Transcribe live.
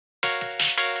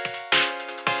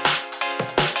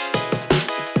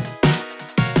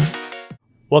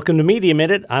Welcome to Media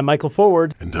Minute. I'm Michael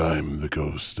Forward. And I'm the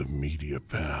ghost of Media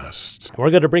Past. We're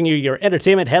going to bring you your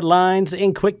entertainment headlines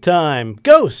in quick time.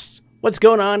 Ghost, what's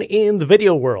going on in the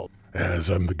video world? As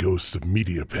I'm the ghost of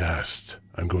Media Past,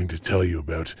 I'm going to tell you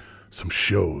about some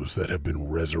shows that have been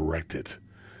resurrected.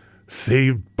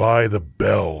 Saved by the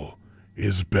Bell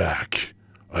is back.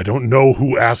 I don't know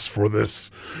who asked for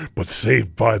this, but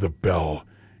Saved by the Bell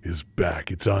is back.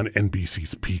 It's on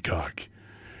NBC's Peacock.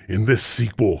 In this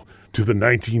sequel to the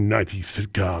 1990s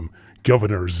sitcom,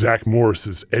 Governor Zach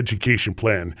Morris's education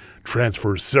plan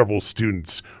transfers several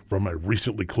students from a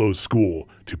recently closed school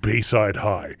to Bayside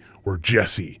High, where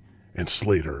Jesse and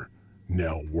Slater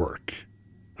now work.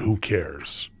 Who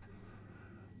cares?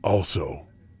 Also,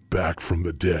 back from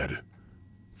the dead,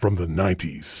 from the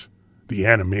 90s, the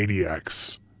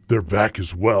Animaniacs, they're back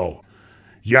as well.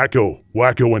 Yakko,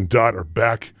 Wacko, and Dot are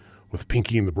back with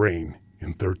Pinky and the Brain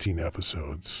in 13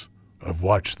 episodes. I've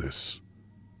watched this.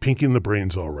 Pinky and the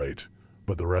Brain's all right,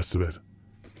 but the rest of it,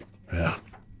 yeah.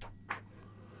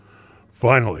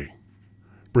 Finally,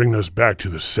 bringing us back to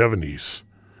the 70s,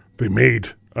 they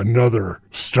made another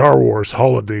Star Wars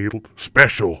holiday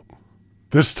special.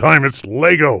 This time it's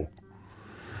Lego.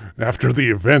 After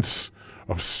the events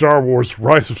of Star Wars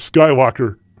Rise of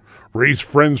Skywalker, Rey's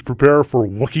friends prepare for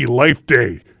Wookiee Life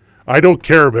Day. I don't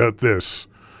care about this.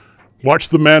 Watch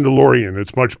The Mandalorian,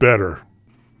 it's much better.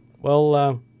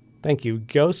 Well, thank you,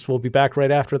 Ghost. We'll be back right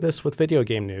after this with video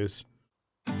game news.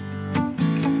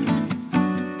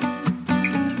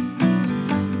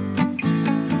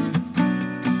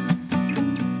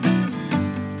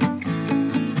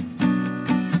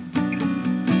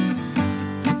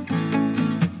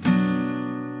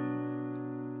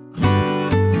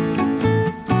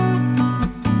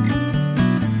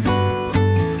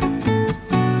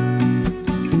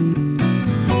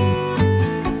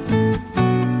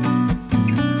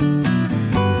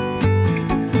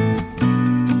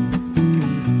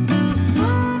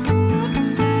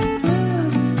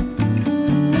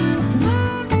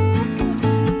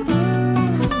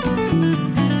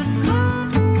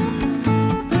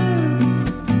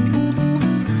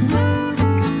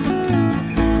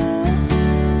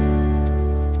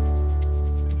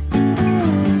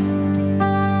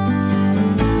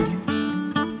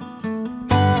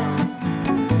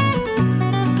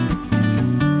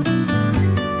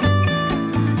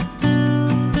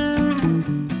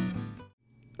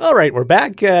 All right, we're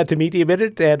back to Media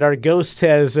Minute, and our ghost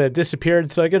has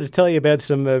disappeared, so I'm going to tell you about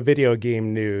some video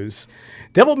game news.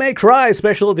 Devil May Cry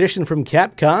Special Edition from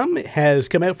Capcom has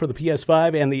come out for the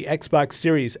PS5 and the Xbox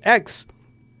Series X.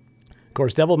 Of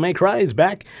course, Devil May Cry is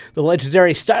back. The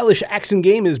legendary stylish action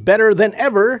game is better than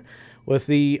ever with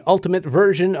the ultimate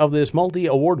version of this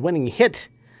multi-award-winning hit.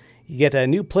 You get a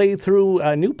new playthrough,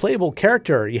 a new playable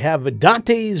character. You have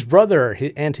Dante's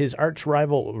brother and his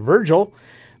arch-rival Virgil.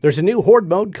 There's a new horde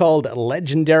mode called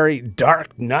Legendary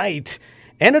Dark Knight,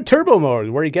 and a turbo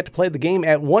mode where you get to play the game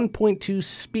at 1.2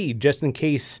 speed, just in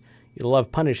case you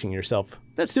love punishing yourself.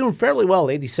 That's doing fairly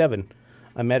well, 87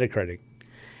 on Metacritic.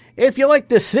 If you like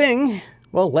to sing,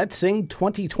 well, Let's Sing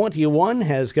 2021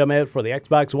 has come out for the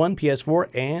Xbox One,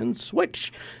 PS4, and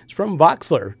Switch. It's from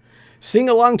Voxler. Sing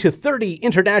along to 30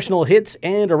 international hits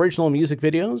and original music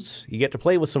videos. You get to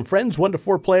play with some friends, 1 to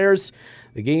 4 players.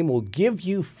 The game will give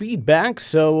you feedback,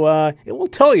 so it will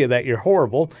tell you that you're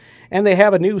horrible. And they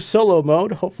have a new solo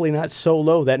mode, hopefully not so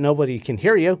low that nobody can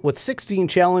hear you, with 16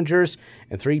 challengers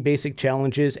and 3 basic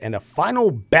challenges and a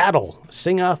final battle.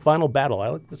 Sing-off final battle. I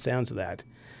like the sounds of that.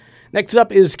 Next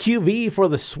up is QV for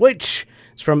the Switch.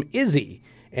 It's from Izzy,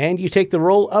 and you take the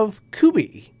role of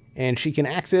Kubi. And she can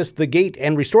access the gate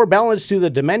and restore balance to the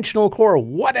dimensional core,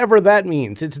 whatever that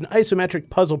means. It's an isometric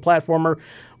puzzle platformer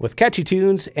with catchy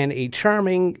tunes and a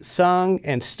charming song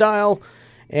and style,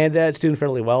 and it's doing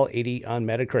fairly well, 80 on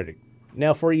Metacritic.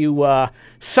 Now for you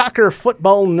soccer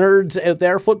football nerds out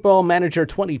there, Football Manager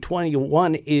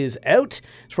 2021 is out.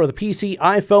 It's for the PC,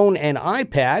 iPhone, and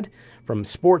iPad from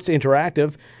Sports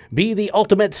Interactive. Be the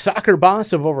ultimate soccer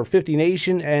boss of over 50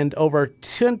 nations and over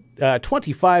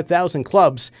 25,000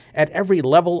 clubs at every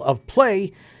level of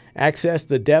play. Access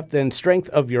the depth and strength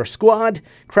of your squad,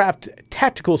 craft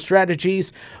tactical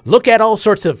strategies, look at all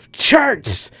sorts of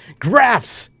charts,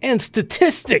 graphs, and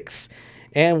statistics,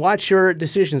 and watch your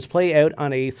decisions play out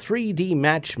on a 3D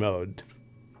match mode.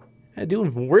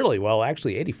 Doing really well,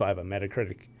 actually, 85 on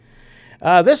Metacritic.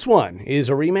 This one is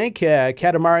a remake,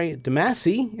 Katamari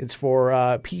Damacy. It's for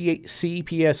PC,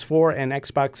 PS4, and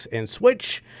Xbox and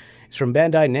Switch. It's from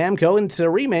Bandai Namco, and it's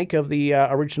a remake of the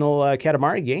original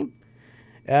Katamari game.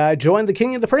 Join the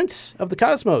king and the prince of the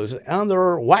cosmos on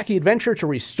their wacky adventure to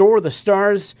restore the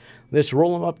stars. This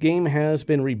roll-em-up game has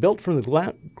been rebuilt from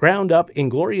the ground up in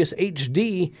glorious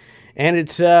HD, and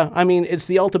it's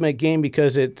the ultimate game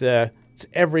because it's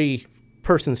every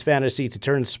person's fantasy to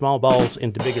turn small balls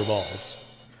into bigger balls.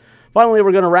 Finally,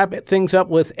 we're going to wrap things up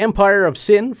with Empire of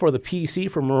Sin for the PC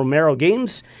from Romero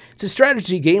Games. It's a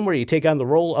strategy game where you take on the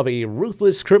role of a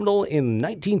ruthless criminal in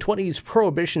 1920s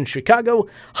Prohibition Chicago,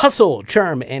 hustle,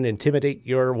 charm, and intimidate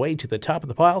your way to the top of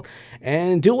the pile,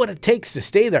 and do what it takes to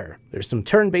stay there. There's some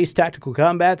turn-based tactical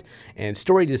combat and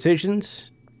story decisions.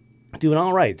 Doing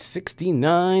all right,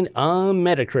 69 on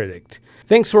Metacritic.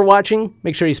 Thanks for watching.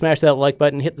 Make sure you smash that like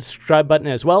button, hit the subscribe button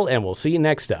as well, and we'll see you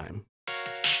next time.